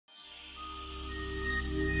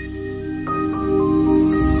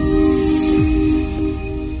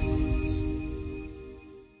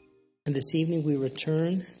this evening we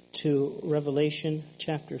return to Revelation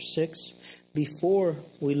chapter 6. Before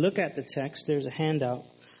we look at the text, there's a handout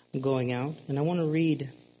going out, and I want to read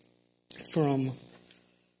from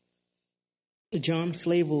John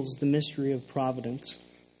Flavel's The Mystery of Providence.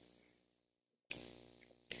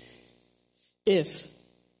 If,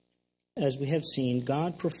 as we have seen,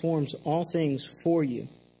 God performs all things for you,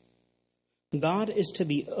 God is to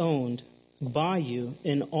be owned by you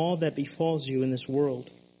in all that befalls you in this world,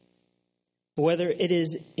 whether it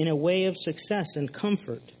is in a way of success and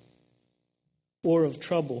comfort or of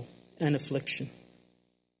trouble and affliction.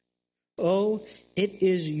 Oh, it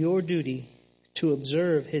is your duty to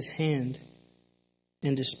observe his hand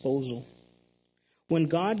and disposal. When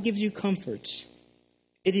God gives you comforts,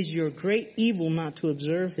 it is your great evil not to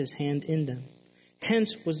observe his hand in them.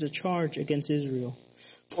 Hence was the charge against Israel,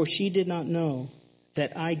 for she did not know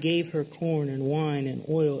that I gave her corn and wine and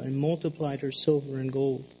oil and multiplied her silver and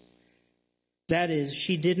gold. That is,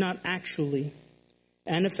 she did not actually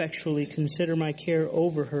and effectually consider my care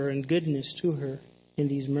over her and goodness to her in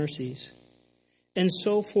these mercies. And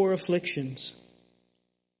so for afflictions.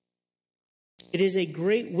 It is a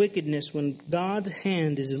great wickedness when God's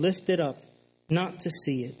hand is lifted up not to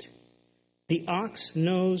see it. The ox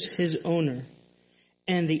knows his owner,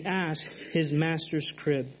 and the ass his master's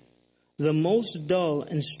crib. The most dull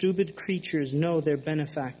and stupid creatures know their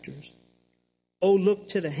benefactors. Oh, look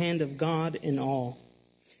to the hand of God in all,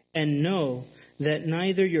 and know that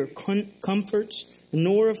neither your comforts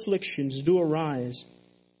nor afflictions do arise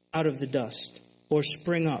out of the dust, or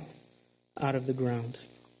spring up out of the ground.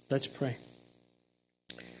 Let's pray.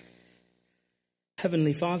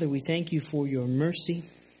 Heavenly Father, we thank you for your mercy,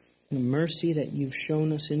 the mercy that you've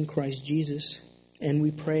shown us in Christ Jesus. And we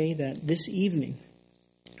pray that this evening,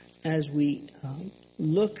 as we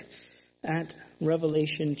look at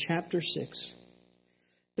Revelation chapter 6,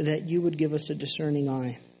 that you would give us a discerning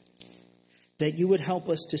eye, that you would help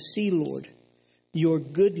us to see, Lord, your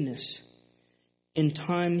goodness in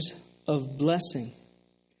times of blessing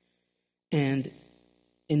and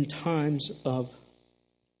in times of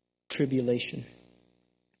tribulation.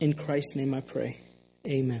 In Christ's name I pray.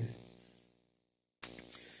 Amen.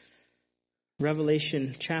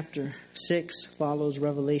 Revelation chapter 6 follows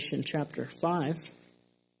Revelation chapter 5.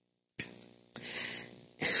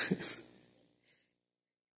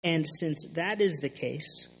 And since that is the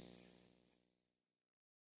case,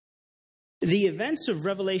 the events of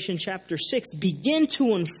Revelation chapter 6 begin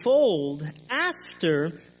to unfold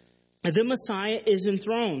after the Messiah is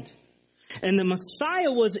enthroned. And the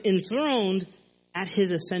Messiah was enthroned at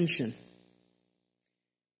his ascension.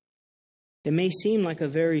 It may seem like a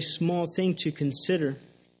very small thing to consider,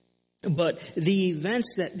 but the events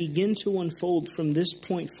that begin to unfold from this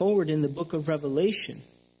point forward in the book of Revelation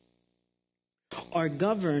are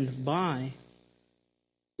governed by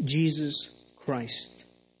Jesus Christ.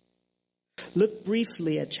 Look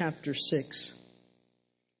briefly at chapter 6.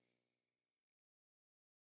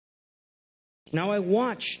 Now I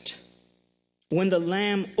watched when the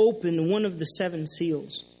Lamb opened one of the 7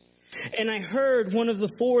 seals. And I heard one of the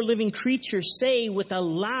 4 living creatures say with a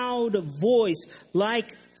loud voice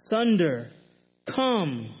like thunder,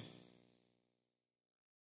 "Come."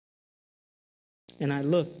 And I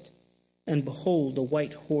looked, and behold, a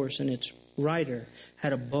white horse, and its rider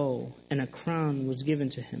had a bow, and a crown was given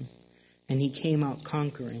to him. And he came out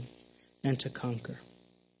conquering and to conquer.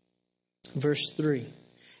 Verse 3.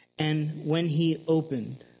 And when he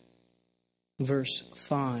opened, verse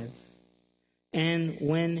 5. And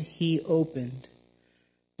when he opened,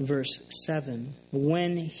 verse 7.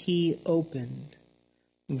 When he opened,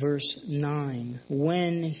 verse 9.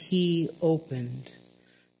 When he opened,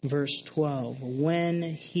 verse 12. When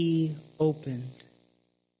he opened.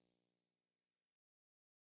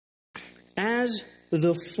 As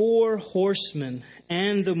the 4 horsemen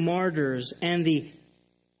and the martyrs and the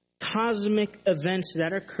cosmic events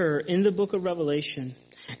that occur in the book of Revelation,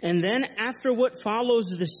 and then after what follows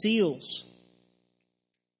the seals,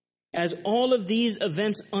 as all of these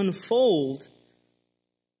events unfold,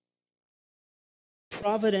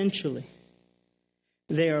 providentially,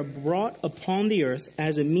 they are brought upon the earth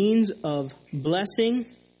as a means of blessing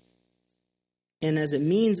and as a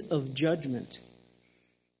means of judgment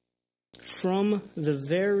from the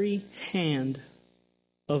very hand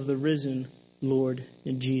of the risen Lord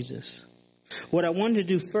Jesus. What I want to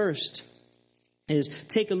do first is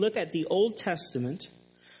take a look at the Old Testament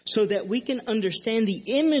so that we can understand the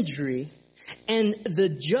imagery and the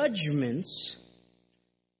judgments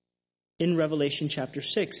in Revelation chapter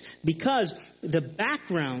 6. Because the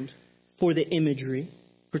background for the imagery,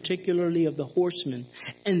 particularly of the horsemen,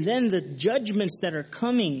 and then the judgments that are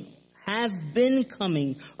coming have been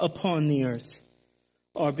coming upon the earth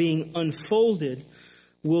are being unfolded,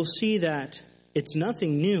 we'll see that it's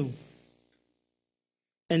nothing new.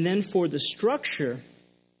 And then for the structure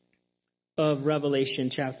of Revelation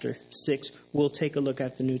chapter 6, we'll take a look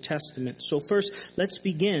at the New Testament. So first, let's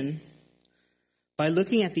begin by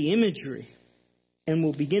looking at the imagery. And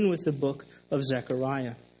we'll begin with the book of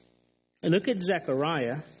Zechariah. Look at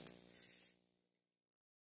Zechariah.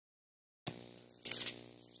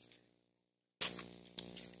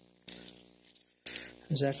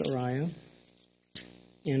 Zechariah.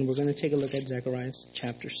 And we're going to take a look at Zechariah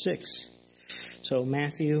chapter 6. So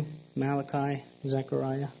Matthew, Malachi,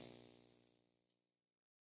 Zechariah.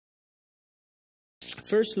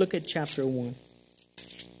 First, look at chapter 1.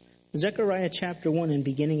 Zechariah chapter 1 and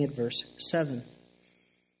beginning at verse 7.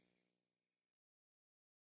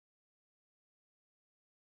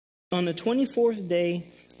 On the 24th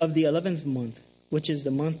day of the 11th month, which is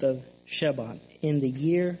the month of Shebat, in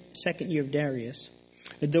the second year of Darius,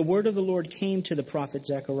 the word of the Lord came to the prophet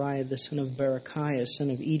Zechariah, the son of Berechiah, son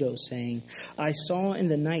of Iddo, saying, I saw in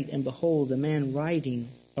the night, and behold, a man riding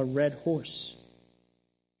a red horse.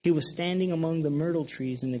 He was standing among the myrtle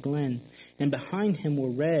trees in the glen, and behind him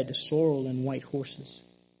were red, sorrel, and white horses.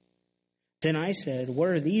 Then I said, What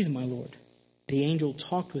are these, my Lord? The angel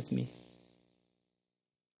talked with me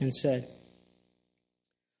and said,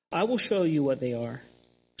 I will show you what they are.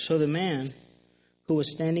 So the man who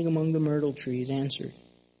was standing among the myrtle trees answered,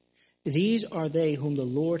 These are they whom the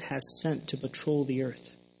Lord has sent to patrol the earth.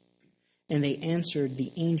 And they answered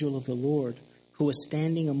the angel of the Lord, who was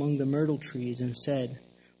standing among the myrtle trees, and said,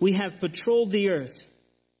 We have patrolled the earth,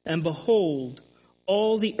 and behold,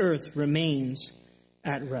 all the earth remains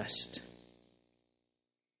at rest.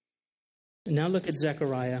 Now look at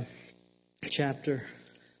Zechariah chapter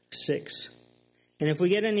 6. And if we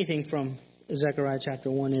get anything from Zechariah chapter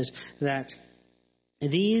 1 is that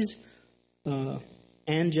these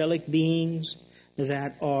angelic beings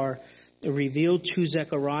that are revealed to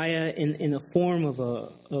Zechariah in the form of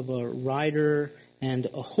a rider and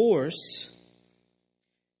a horse,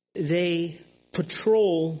 they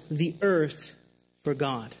patrol the earth for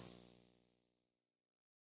God.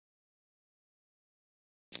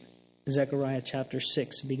 Zechariah chapter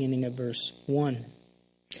 6, beginning at verse 1.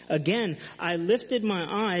 Again, I lifted my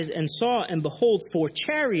eyes and saw, and behold, 4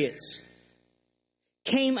 chariots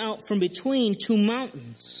came out from between 2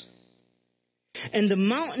 mountains. And the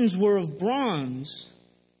mountains were of bronze.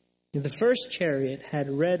 The first chariot had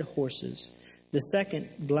red horses, the second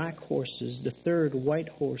black horses, the third white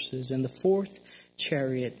horses, and the fourth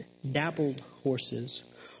chariot dappled horses,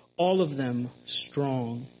 all of them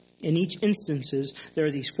strong. In each instances, there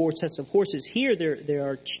are these 4 sets of horses. Here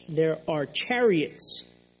there are chariots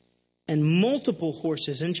and multiple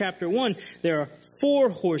horses. In chapter 1, there are 4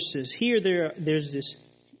 horses. Here there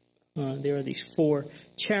are these 4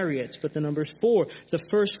 chariots, but the number is 4. The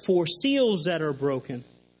first 4 seals that are broken.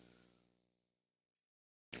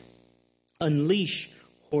 Unleash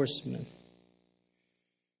horsemen.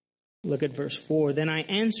 Look at verse 4. Then I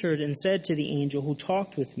answered and said to the angel who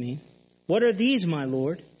talked with me, What are these, my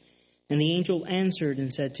Lord? And the angel answered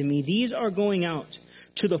and said to me, These are going out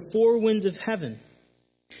to the 4 winds of heaven,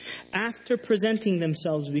 after presenting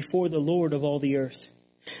themselves before the Lord of all the earth.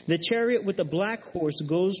 The chariot with the black horse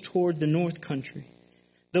goes toward the north country.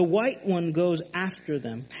 The white one goes after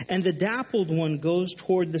them, and the dappled one goes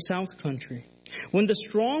toward the south country. When the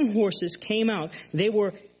strong horses came out, they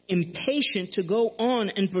were impatient to go on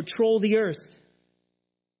and patrol the earth.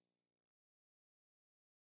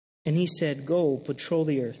 And he said, Go, patrol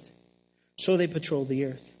the earth. So they patrolled the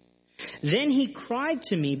earth. Then he cried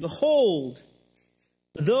to me, Behold,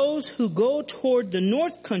 those who go toward the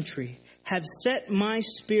north country have set my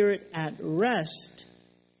spirit at rest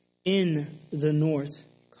in the north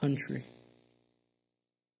country.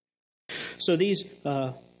 So these,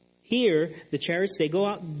 here, the chariots, they go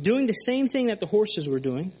out doing the same thing that the horses were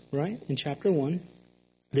doing, right? In chapter 1.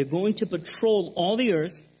 They're going to patrol all the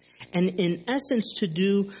earth and in essence to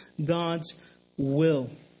do God's will.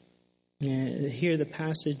 Here the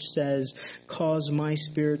passage says, cause my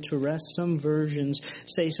spirit to rest. Some versions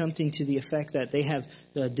say something to the effect that they have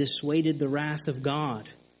dissuaded the wrath of God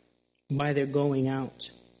by their going out.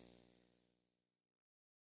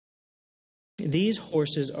 These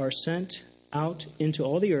horses are sent out into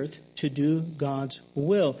all the earth to do God's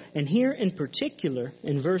will. And here in particular,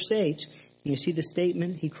 in verse 8, you see the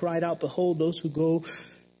statement, he cried out, Behold, those who go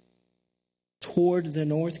toward the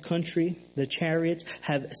north country, the chariots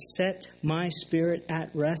have set my spirit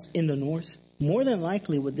at rest in the north. More than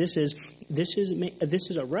likely what this is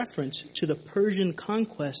a reference to the Persian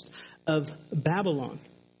conquest of Babylon.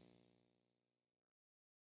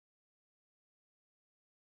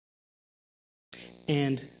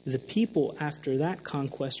 And the people after that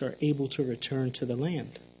conquest are able to return to the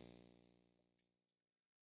land.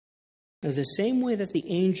 Now, the same way that the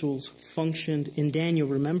angels functioned in Daniel,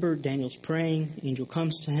 remember Daniel's praying, angel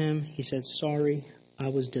comes to him, he says, sorry, I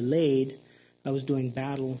was delayed, I was doing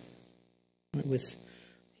battle with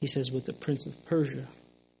the prince of Persia.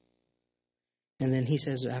 And then he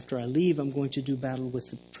says, after I leave, I'm going to do battle with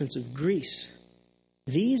the prince of Greece.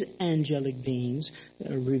 These angelic beings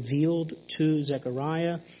are revealed to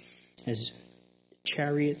Zechariah as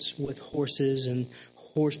chariots with horses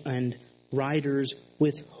and riders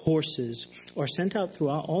with horses are sent out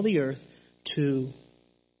throughout all the earth to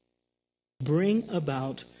bring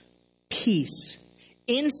about peace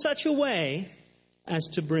in such a way as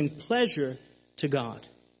to bring pleasure to God.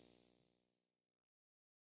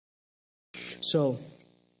 So,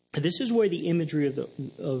 this is where the imagery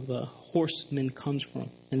of horsemen comes from.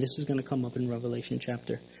 And this is going to come up in Revelation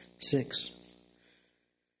chapter 6.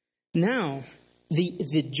 Now,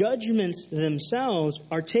 the judgments themselves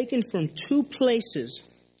are taken from two places.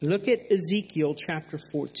 Look at Ezekiel chapter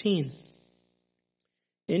 14.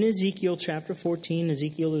 In Ezekiel chapter 14,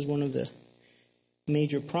 Ezekiel is one of the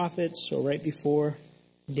major prophets. So right before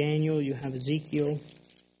Daniel, you have Ezekiel.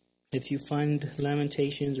 If you find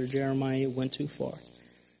Lamentations or Jeremiah, it went too far.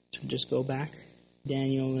 So just go back,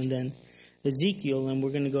 Daniel, and then Ezekiel, and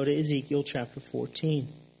we're going to go to Ezekiel chapter 14.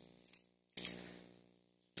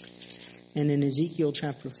 And in Ezekiel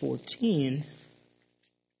chapter 14,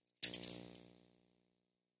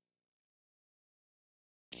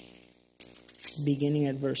 beginning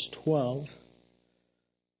at verse 12,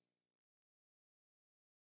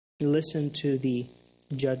 listen to the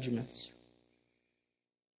judgments.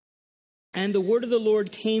 And the word of the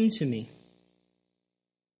Lord came to me,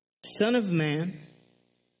 Son of man,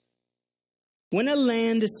 when a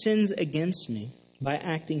land sins against me by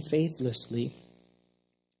acting faithlessly,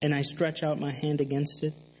 and I stretch out my hand against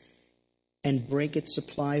it, and break its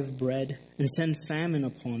supply of bread, and send famine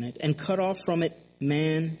upon it, and cut off from it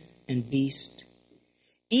man and beast,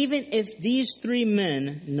 even if these three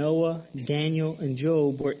men, Noah, Daniel, and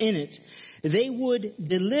Job, were in it, they would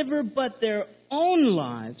deliver but their own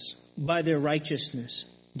lives by their righteousness,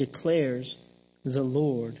 declares the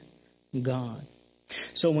Lord God.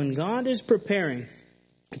 So when God is preparing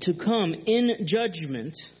to come in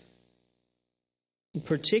judgment,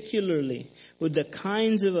 particularly with the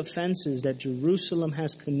kinds of offenses that Jerusalem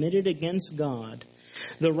has committed against God,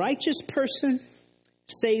 the righteous person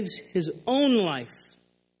saves his own life.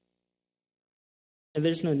 And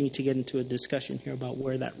there's no need to get into a discussion here about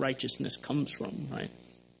where that righteousness comes from, right?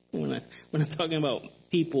 When I'm talking about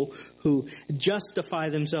people who justify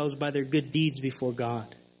themselves by their good deeds before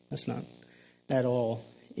God, that's not at all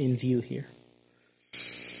in view here.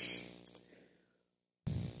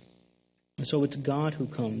 So it's God who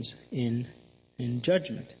comes in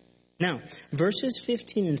judgment. Now, verses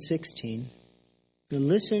 15 and 16,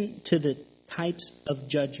 listen to the types of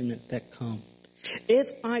judgment that come. If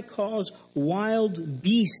I cause wild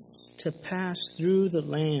beasts to pass through the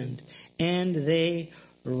land, and they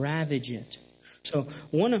ravage it. So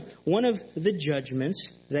one of the judgments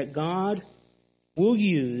that God will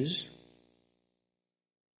use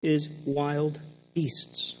is wild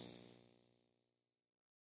beasts.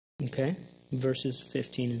 Okay? Verses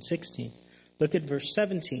 15 and 16. Look at verse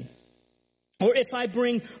 17. Or if I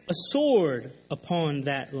bring a sword upon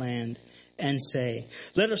that land and say,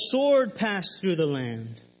 let a sword pass through the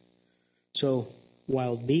land. So,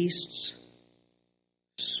 wild beasts,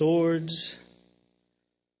 swords.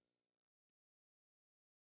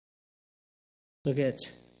 Look at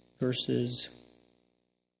verse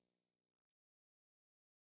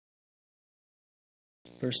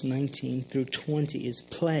 19 through 20 is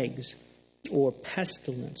plagues or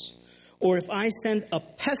pestilence. Or if I send a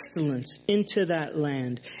pestilence into that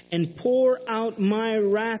land and pour out my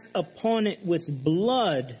wrath upon it with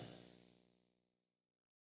blood.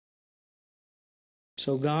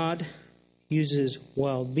 So God uses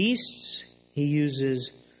wild beasts. He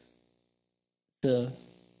uses the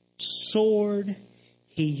sword.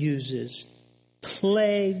 He uses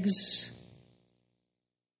plagues.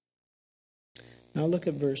 Now look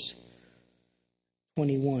at verse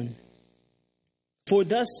 21. For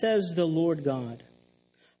thus says the Lord God,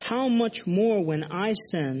 how much more when I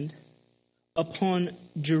send upon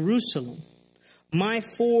Jerusalem my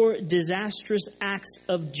 4 disastrous acts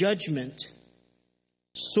of judgment,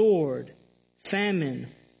 sword, famine,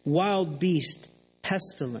 wild beast,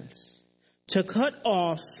 pestilence, to cut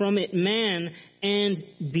off from it man and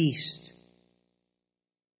beast.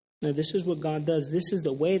 Now this is what God does. This is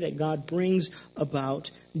the way that God brings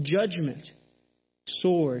about judgment.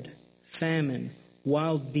 Sword, famine,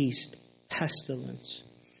 wild beast, pestilence.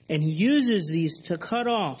 And he uses these to cut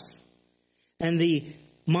off. And the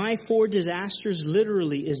my four disasters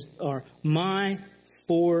literally are my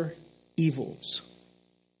four evils.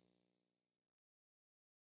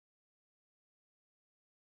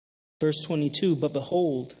 Verse 22, but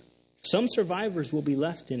behold, some survivors will be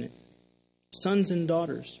left in it, sons and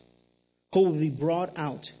daughters, who will be brought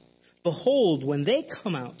out. Behold, when they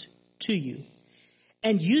come out to you,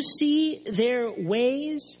 and you see their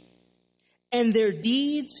ways and their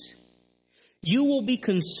deeds, you will be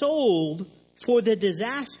consoled for the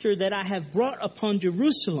disaster that I have brought upon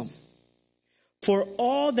Jerusalem, for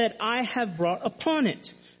all that I have brought upon it.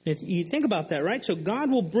 If you think about that, right? So God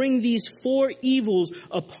will bring these four evils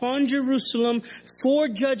upon Jerusalem for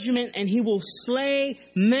judgment, and he will slay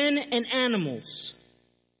men and animals.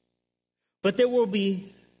 But there will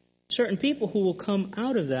be certain people who will come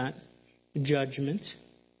out of that judgment,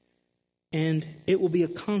 and it will be a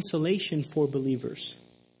consolation for believers.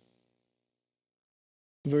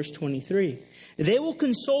 Verse 23, they will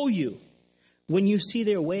console you when you see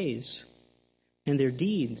their ways and their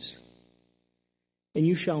deeds, and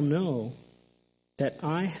you shall know that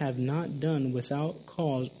I have not done without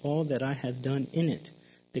cause all that I have done in it,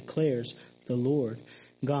 declares the Lord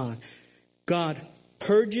God. God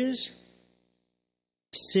purges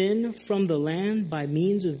sin from the land by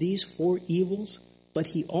means of these four evils, but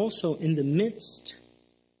he also, in the midst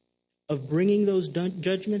of bringing those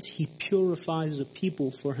judgments, he purifies the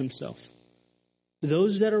people for himself.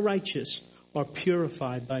 Those that are righteous are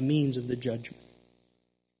purified by means of the judgment.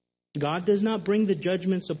 God does not bring the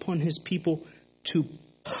judgments upon his people to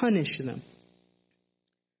punish them,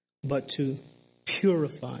 but to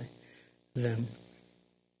purify them.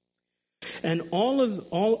 And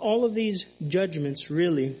all of these judgments,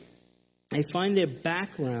 really, they find their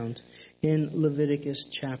background in Leviticus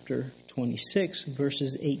chapter 26,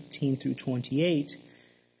 verses 18 through 28,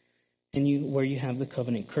 and where you have the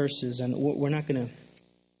covenant curses. And we're not going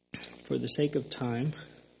to, for the sake of time,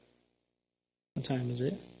 what time is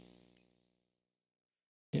it?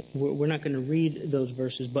 We're not going to read those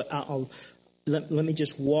verses, but let me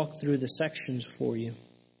just walk through the sections for you.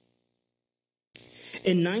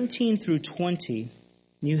 In 19 through 20,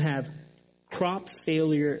 you have crop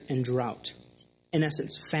failure and drought. In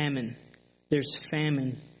essence, famine. There's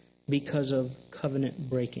famine because of covenant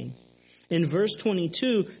breaking. In verse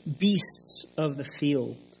 22, beasts of the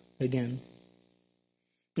field again.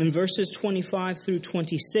 In verses 25 through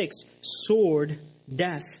 26, sword,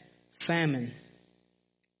 death, famine.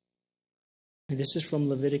 And this is from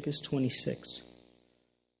Leviticus 26.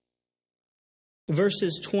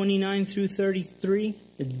 Verses 29 through 33,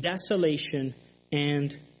 desolation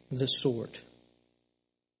and the sword.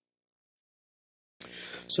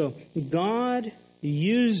 So God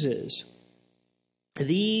uses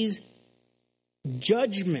these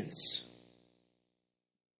judgments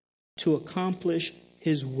to accomplish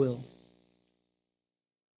his will.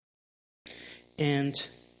 And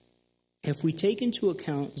if we take into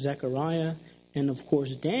account Zechariah and, of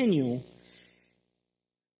course, Daniel,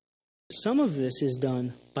 some of this is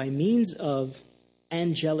done by means of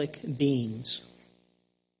angelic beings.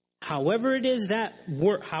 However it is that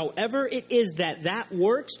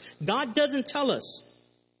works, God doesn't tell us.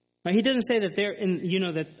 Right? He doesn't say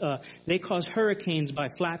that they cause hurricanes by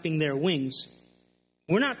flapping their wings.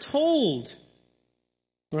 We're not told,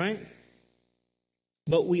 right?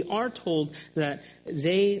 But we are told that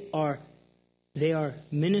they are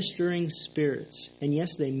ministering spirits. And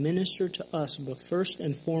yes, they minister to us, but first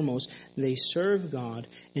and foremost, they serve God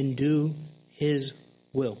and do his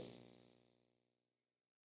will.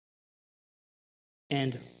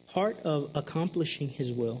 And part of accomplishing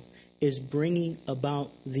his will is bringing about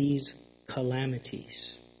these calamities.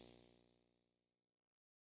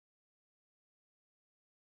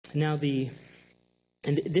 Now and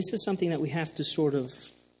this is something that we have to sort of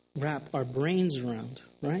wrap our brains around,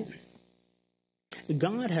 right?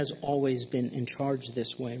 God has always been in charge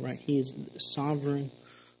this way, right? He is the sovereign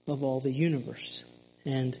of all the universe.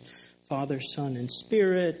 And Father, Son, and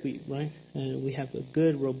Spirit, we have a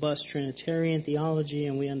good, robust Trinitarian theology,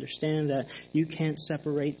 and we understand that you can't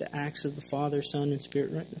separate the acts of the Father, Son, and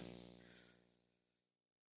Spirit, right?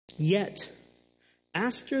 Yet,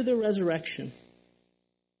 after the resurrection,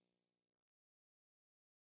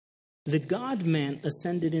 the God-man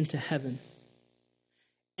ascended into heaven.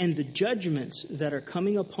 And the judgments that are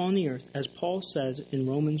coming upon the earth, as Paul says in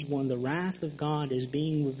Romans 1, the wrath of God is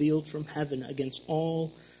being revealed from heaven against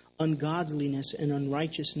all ungodliness and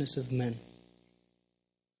unrighteousness of men.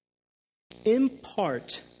 In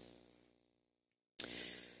part,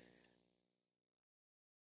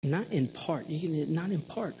 Not in part. Not in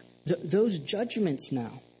part. Those judgments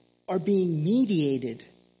now are being mediated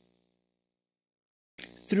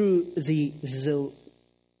through the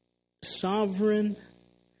sovereign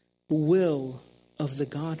will of the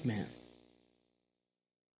God-man.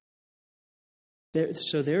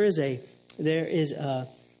 There is a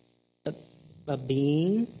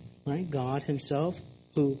being, right, God himself,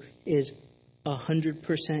 who is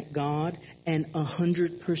 100% God and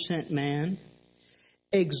 100% man,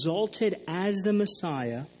 exalted as the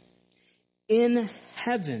Messiah in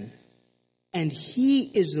heaven, and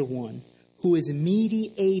he is the one who is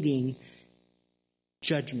mediating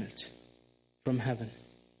judgment from heaven.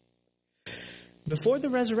 Before the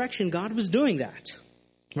resurrection, God was doing that,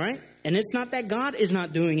 right? And it's not that God is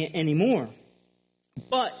not doing it anymore.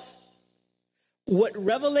 But what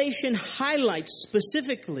Revelation highlights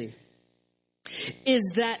specifically is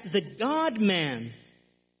that the God-man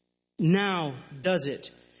now does it.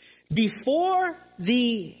 Before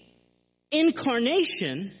the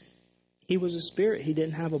incarnation, he was a spirit. He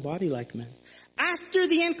didn't have a body like men. After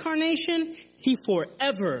the incarnation, he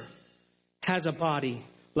forever has a body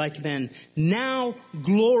like men, now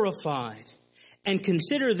glorified. And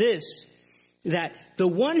consider this, that the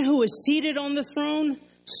one who is seated on the throne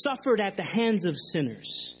suffered at the hands of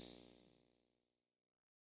sinners.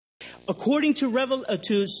 According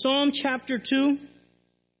to Psalm chapter 2,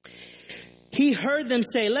 he heard them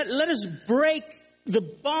say, let us break the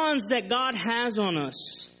bonds that God has on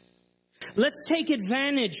us. Let's take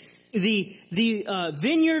advantage. The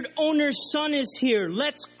vineyard owner's son is here.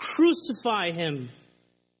 Let's crucify him.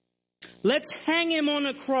 Let's hang him on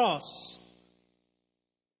a cross.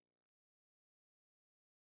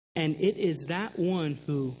 And it is that one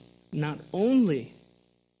who not only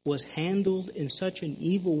was handled in such an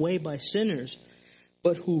evil way by sinners,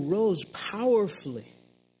 but who rose powerfully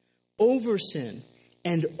over sin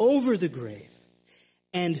and over the grave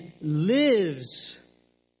and lives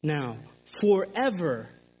now forever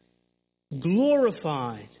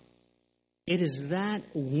glorified. It is that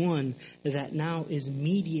one that now is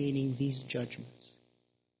mediating these judgments.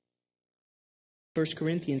 1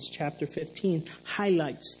 Corinthians chapter 15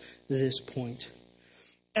 highlights this point.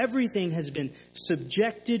 Everything has been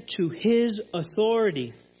subjected to his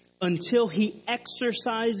authority until he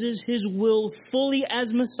exercises his will fully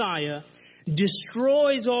as Messiah,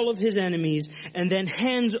 destroys all of his enemies, and then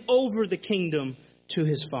hands over the kingdom to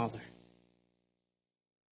his Father.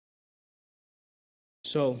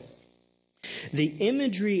 So, the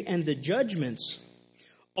imagery and the judgments,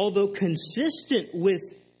 although consistent with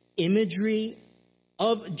imagery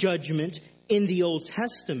of judgment in the Old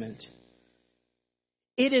Testament,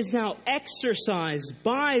 it is now exercised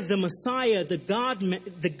by the Messiah, the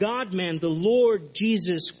God-man, the Lord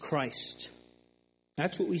Jesus Christ.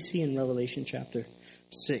 That's what we see in Revelation chapter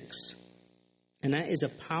 6. And that is a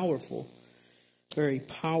powerful, very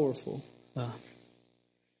powerful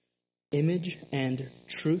image and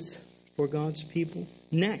truth for God's people.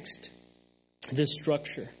 Next, the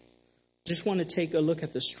structure. Just want to take a look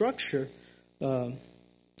at the structure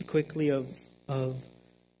quickly of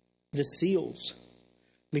the seals,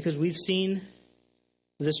 because we've seen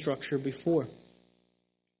the structure before.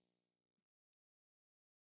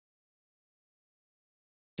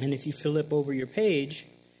 And if you flip over your page,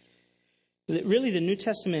 really the New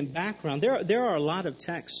Testament background, there are a lot of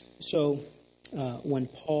texts. So when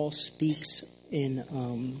Paul speaks in,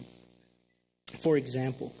 for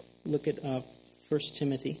example, look at 1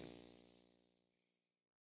 Timothy.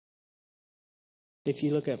 If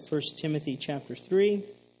you look at 1 Timothy chapter 3,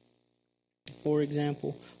 for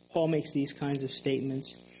example, Paul makes these kinds of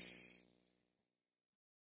statements.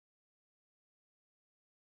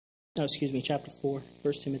 Chapter 4,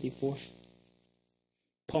 1 Timothy 4.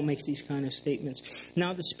 Paul makes these kind of statements.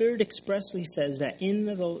 Now the Spirit expressly says that in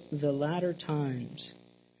the latter times,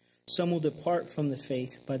 some will depart from the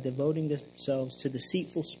faith by devoting themselves to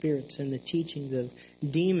deceitful spirits and the teachings of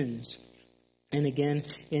demons. And again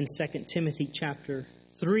in 2 Timothy chapter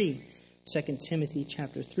 3. 2 Timothy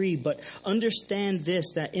chapter 3. But understand this,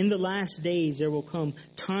 that in the last days there will come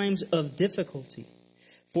times of difficulty.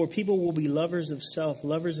 For people will be lovers of self,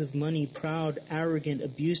 lovers of money, proud, arrogant,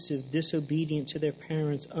 abusive, disobedient to their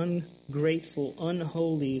parents, ungrateful,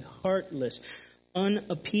 unholy, heartless,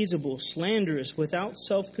 unappeasable, slanderous, without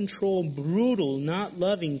self-control, brutal, not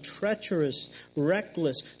loving, treacherous,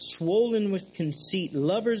 reckless, swollen with conceit,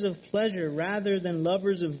 lovers of pleasure rather than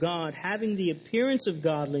lovers of God, having the appearance of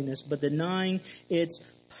godliness but denying its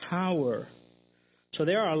power. So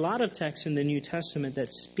there are a lot of texts in the New Testament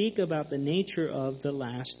that speak about the nature of the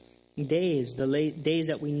last days, days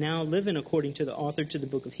that we now live in, according to the author to the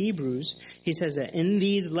book of Hebrews, he says that in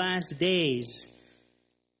these last days,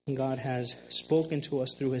 God has spoken to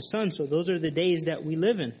us through his Son. So those are the days that we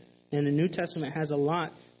live in. And the New Testament has a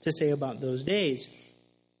lot to say about those days.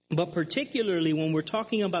 But particularly when we're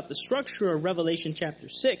talking about the structure of Revelation chapter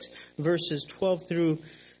 6, verses 12 through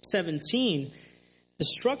 17, the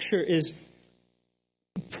structure is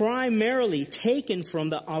primarily taken from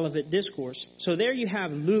the Olivet Discourse. So there you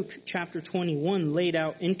have Luke chapter 21 laid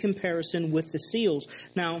out in comparison with the seals.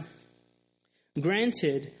 Now,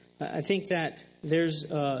 granted, I think that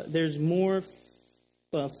there's more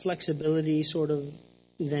flexibility sort of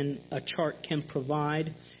than a chart can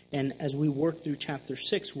provide. And as we work through chapter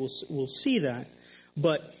 6, we'll see that.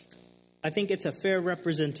 But I think it's a fair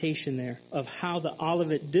representation there of how the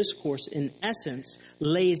Olivet Discourse, in essence,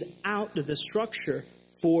 lays out the structure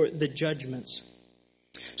for the judgments.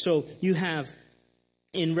 So you have,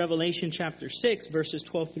 in Revelation chapter 6, verses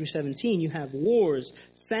 12 through 17, you have wars,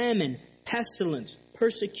 famine, pestilence,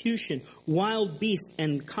 persecution, wild beasts,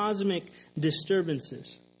 and cosmic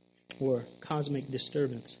disturbances, or cosmic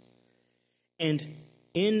disturbance. And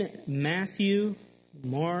in Matthew,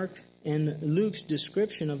 Mark, and Luke's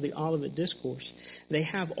description of the Olivet Discourse, they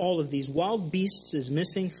have all of these. Wild beasts is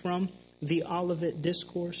missing from the Olivet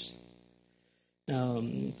Discourse.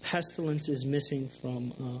 Pestilence is missing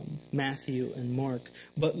from Matthew and Mark.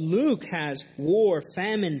 But Luke has war,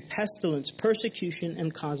 famine, pestilence, persecution,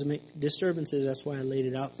 and cosmic disturbances. That's why I laid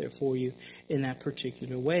it out there for you in that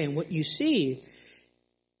particular way. And what you see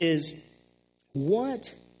is what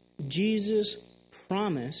Jesus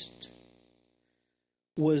promised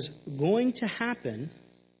was going to happen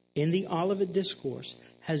in the Olivet Discourse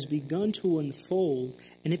has begun to unfold.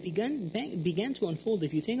 And it began to unfold.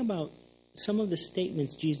 If you think about some of the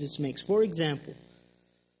statements Jesus makes. For example,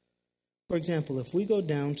 if we go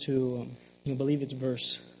down to, I believe it's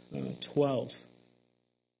verse 12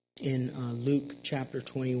 in Luke chapter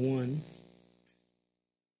 21.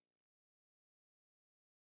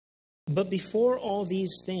 But before all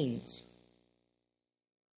these things,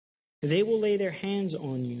 they will lay their hands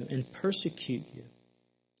on you and persecute you,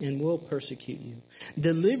 and will persecute you,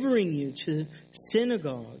 delivering you to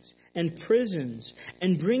synagogues and prisons,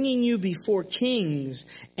 and bringing you before kings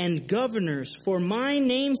and governors for my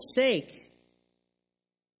name's sake.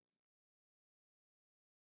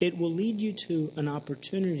 It will lead you to an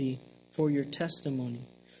opportunity for your testimony.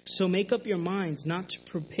 So make up your minds not to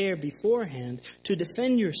prepare beforehand to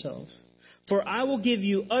defend yourself. For I will give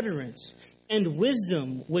you utterance and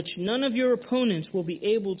wisdom which none of your opponents will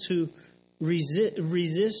be able to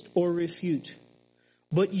resist or refute.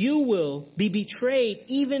 But you will be betrayed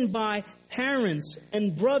even by parents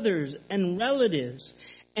and brothers and relatives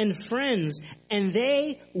and friends, and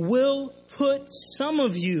they will put some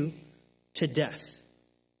of you to death.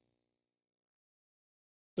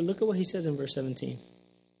 But look at what he says in verse 17.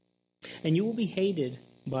 And you will be hated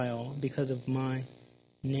by all because of my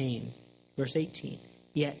name. Verse 18.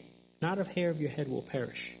 Yet not a hair of your head will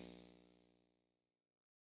perish.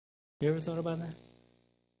 You ever thought about that?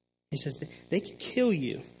 He says they can kill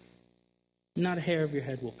you. Not a hair of your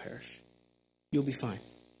head will perish. You'll be fine.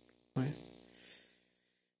 Right?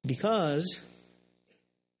 Because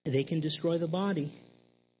they can destroy the body.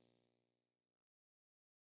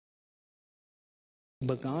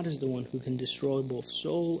 But God is the one who can destroy both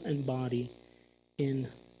soul and body in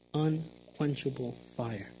unquenchable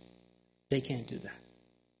fire. They can't do that.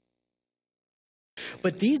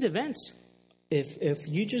 But these events, if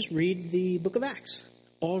you just read the book of Acts,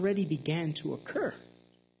 already began to occur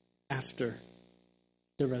after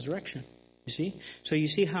the resurrection. You see? So you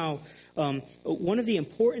see how one of the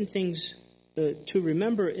important things to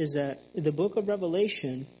remember is that the book of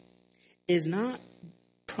Revelation is not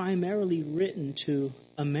primarily written to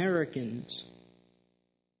Americans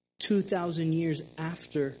 2,000 years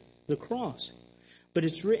after the cross, but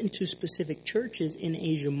it's written to specific churches in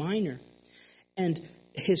Asia Minor. And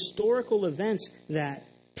historical events that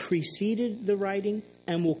preceded the writing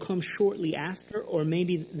and will come shortly after, or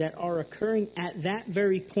maybe that are occurring at that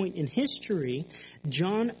very point in history,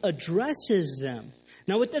 John addresses them.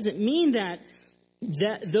 Now, it doesn't mean that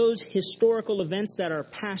those historical events that are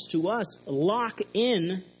passed to us lock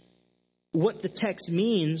in what the text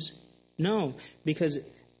means. No, because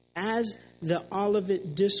as the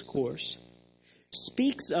Olivet Discourse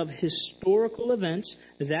speaks of historical events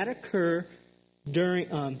that occur during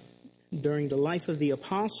the life of the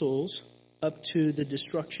apostles up to the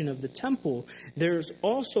destruction of the temple, there's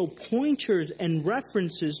also pointers and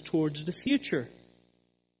references towards the future.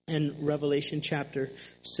 And Revelation chapter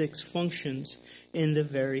 6 functions in the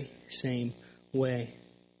very same way.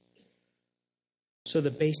 So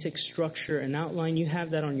the basic structure and outline, you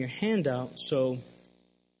have that on your handout. So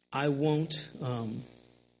I won't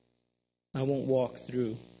walk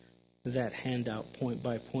through that handout point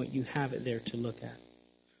by point. You have it there to look at.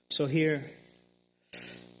 So here,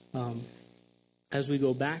 as we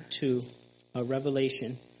go back to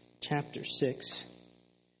Revelation chapter 6,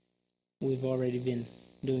 we've already been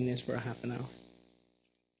doing this for a half an hour.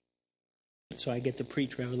 So I get to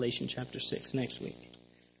preach Revelation chapter 6 next week.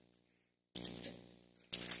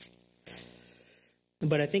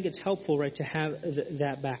 But I think it's helpful, right, to have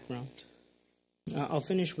that background. I'll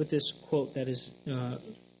finish with this quote that is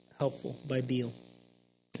helpful by Beale.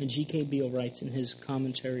 And G.K. Beale writes in his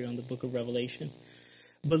commentary on the book of Revelation,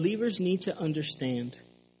 believers need to understand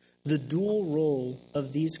the dual role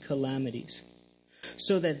of these calamities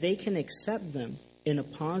so that they can accept them in a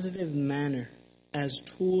positive manner as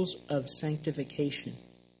tools of sanctification,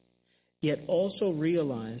 yet also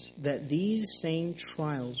realize that these same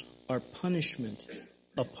trials are punishment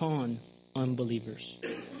upon unbelievers.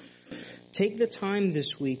 Take the time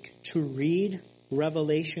this week to read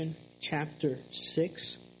Revelation chapter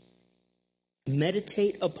 6.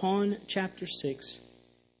 Meditate upon chapter 6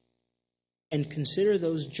 and consider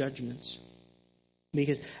those judgments.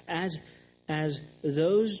 Because as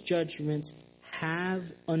those judgments have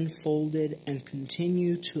unfolded and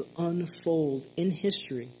continue to unfold in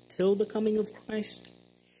history till the coming of Christ,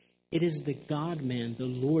 it is the God-man, the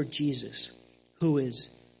Lord Jesus, who is,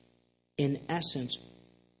 in essence,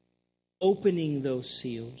 opening those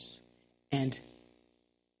seals and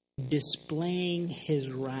displaying his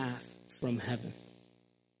wrath from heaven.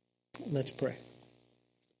 Let's pray.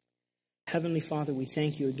 Heavenly Father, we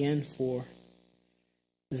thank you again for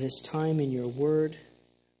this time in your word.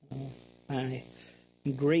 I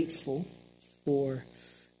am grateful for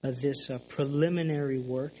this preliminary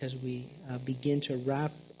work as we begin to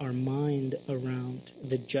wrap our mind around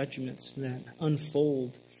the judgments that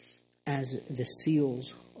unfold as the seals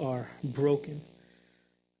are broken.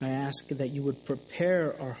 I ask that you would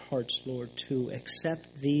prepare our hearts, Lord, to accept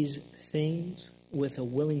these things with a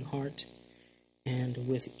willing heart and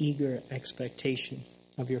with eager expectation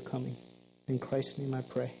of your coming. In Christ's name I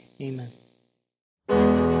pray. Amen.